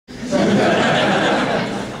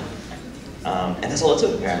that's all it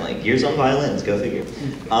took, apparently. Gears on violins, go figure.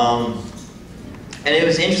 And it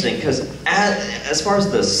was interesting, because as far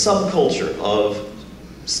as the subculture of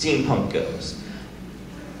steampunk goes,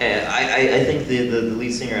 I think the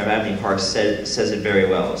lead singer of Avenue Park says it very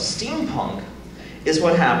well. Steampunk is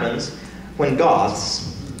what happens when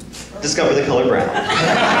goths discover the color brown.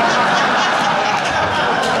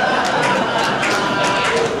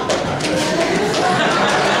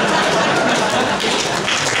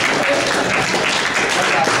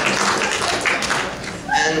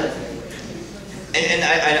 And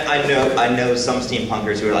I know some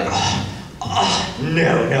steampunkers who are like,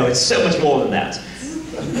 no, it's so much more than that.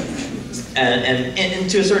 And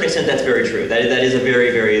to a certain extent, that's very true. That is a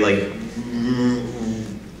very, very like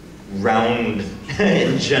round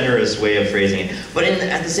and generous way of phrasing it. But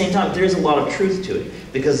at the same time, there's a lot of truth to it,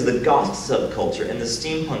 because the goth subculture and the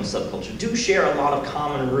steampunk subculture do share a lot of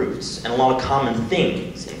common roots and a lot of common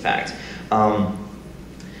things, in fact,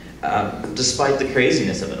 despite the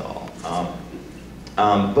craziness of it all.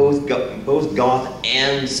 Both goth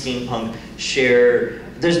and steampunk share,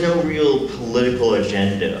 there's no real political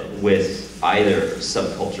agenda with either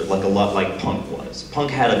subculture, like a lot like punk was. Punk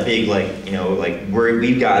had a big, like, you know, like,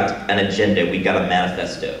 we've got an agenda, we've got a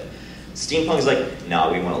manifesto. Steampunk is like,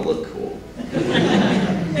 nah, we want to look cool.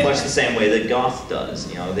 Much the same way that goth does,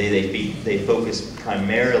 you know, they focus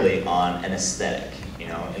primarily on an aesthetic, you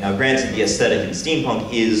know. And now granted, the aesthetic in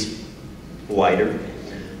steampunk is wider.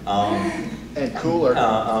 And cooler.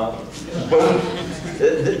 But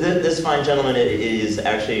this fine gentleman is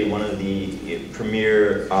actually one of the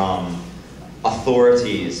premier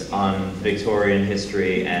authorities on Victorian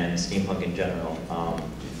history and steampunk in general.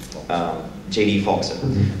 J.D.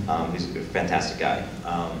 Faulkson, who's a fantastic guy.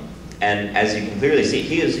 And as you can clearly see,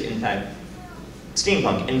 he is in fact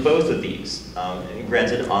steampunk in both of these. And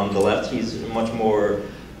granted, on the left, he's much more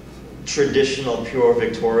traditional, pure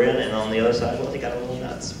Victorian, and on the other side, well, he got a little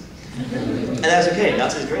nuts. And that's okay,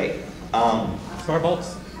 nuts is great. Or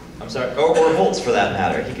bolts. I'm sorry, or bolts for that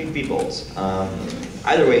matter. He could be bolts.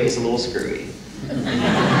 Either way, he's a little screwy. Oh,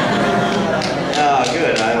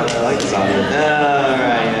 good, I like this audio. All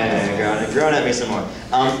right, yeah, grown at me some more.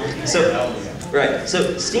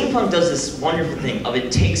 So steampunk does this wonderful thing of it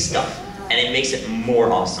takes stuff and it makes it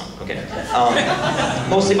more awesome, okay?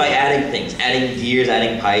 Mostly by adding things, adding gears,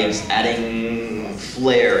 adding pipes, adding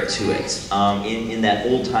flair to it, in that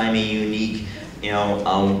old-timey, unique, you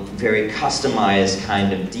know, very customized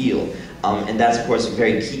kind of deal. And that's, of course,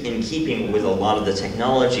 very in keeping with a lot of the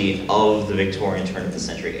technology of the Victorian turn of the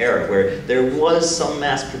century era, where there was some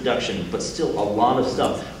mass production, but still a lot of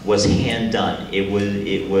stuff was hand-done. It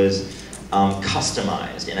was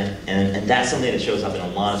customized, and that's something that shows up in a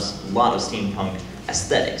lot of steampunk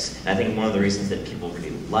aesthetics. And I think one of the reasons that people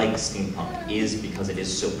really like steampunk is because it is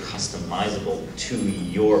so customizable to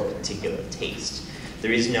your particular taste.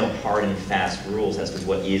 There is no hard and fast rules as to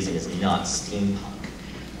what is and is not steampunk.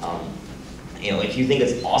 You know, if you think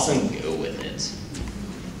it's awesome, go with it.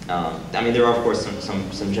 I mean, there are of course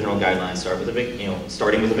some general guidelines.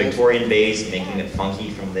 Starting with a Victorian base, making it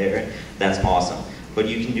funky from there. That's awesome. But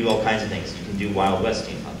you can do all kinds of things. You can do Wild West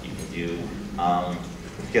steampunk. You can do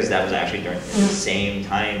because that was actually during the same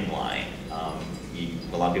timeline.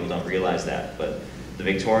 A lot of people don't realize that, but the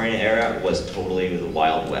Victorian era was totally the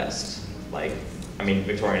Wild West. Like, I mean,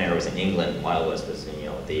 Victorian era was in England. Wild West was, you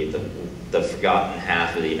know, the forgotten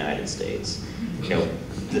half of the United States. You know,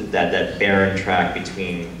 that barren tract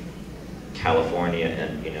between California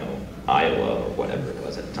and, you know, Iowa or whatever it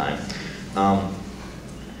was at the time.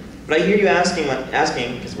 But I hear you asking,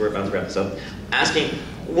 because we're about to wrap this up, asking,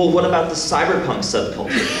 well, what about the cyberpunk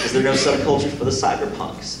subculture? Is there no subculture for the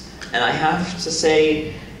cyberpunks? And I have to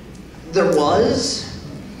say, there was,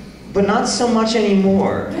 but not so much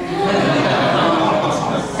anymore.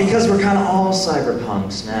 Because we're kind of all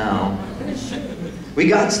cyberpunks now. We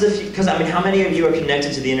got to because I mean, how many of you are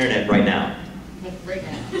connected to the internet right now? Right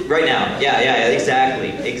now. Right now, yeah,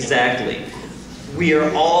 exactly. We are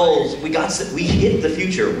all, we hit the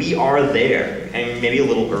future, we are there. And maybe a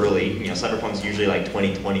little early, you know, cyberpunk's usually like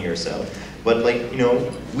 2020 or so. But like, you know,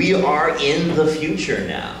 we are in the future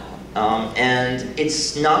now. And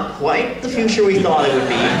it's not quite the future we thought it would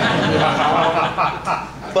be.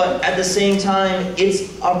 But at the same time,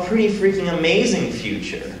 it's a pretty freaking amazing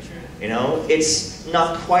future. You know, it's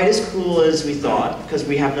not quite as cool as we thought, because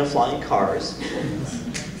we have no flying cars.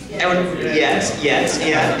 Yes,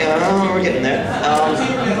 we're getting there.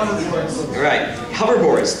 Right,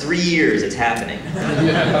 hoverboards, 3 years, it's happening.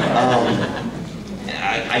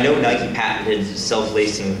 I know Nike patented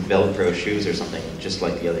self-lacing Velcro shoes or something, just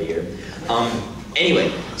like the other year.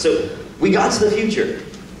 Anyway, so we got to the future.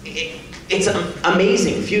 it's an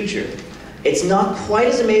amazing future. It's not quite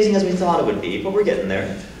as amazing as we thought it would be, but we're getting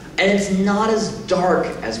there. And it's not as dark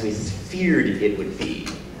as we feared it would be.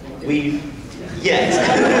 Yet.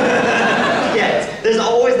 Yet. There's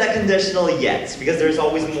always that conditional yet, because there's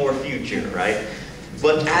always more future, right?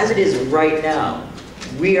 But as it is right now,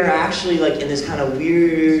 we are actually like in this kind of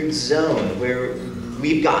weird zone where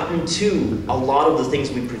we've gotten to a lot of the things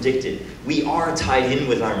we predicted. We are tied in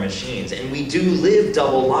with our machines, and we do live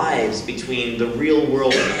double lives between the real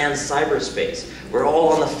world and cyberspace. We're all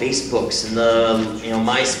on the Facebooks and the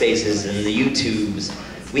MySpaces and the YouTubes.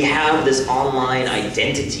 We have this online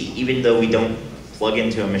identity, even though we don't plug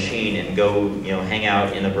into a machine and go hang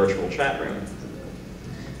out in a virtual chat room.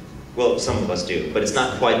 Well, some of us do, but it's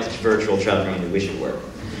not quite the virtual chat room we wish it were.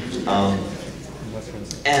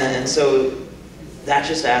 And so that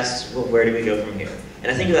just asks, well, where do we go from here?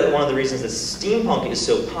 And I think that one of the reasons that steampunk is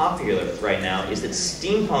so popular right now is that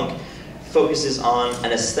steampunk focuses on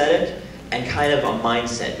an aesthetic and kind of a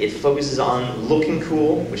mindset. It focuses on looking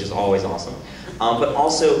cool, which is always awesome, but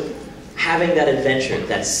also having that adventure,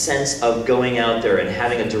 that sense of going out there and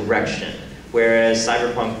having a direction. Whereas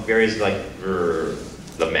cyberpunk varies like,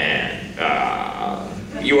 the man,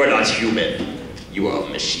 you are not human, you are a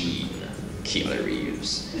machine, Keanu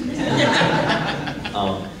Reeves.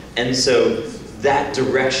 And so that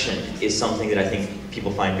direction is something that I think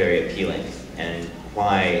people find very appealing, and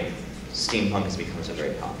why steampunk has become so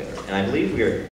very popular. And I believe we are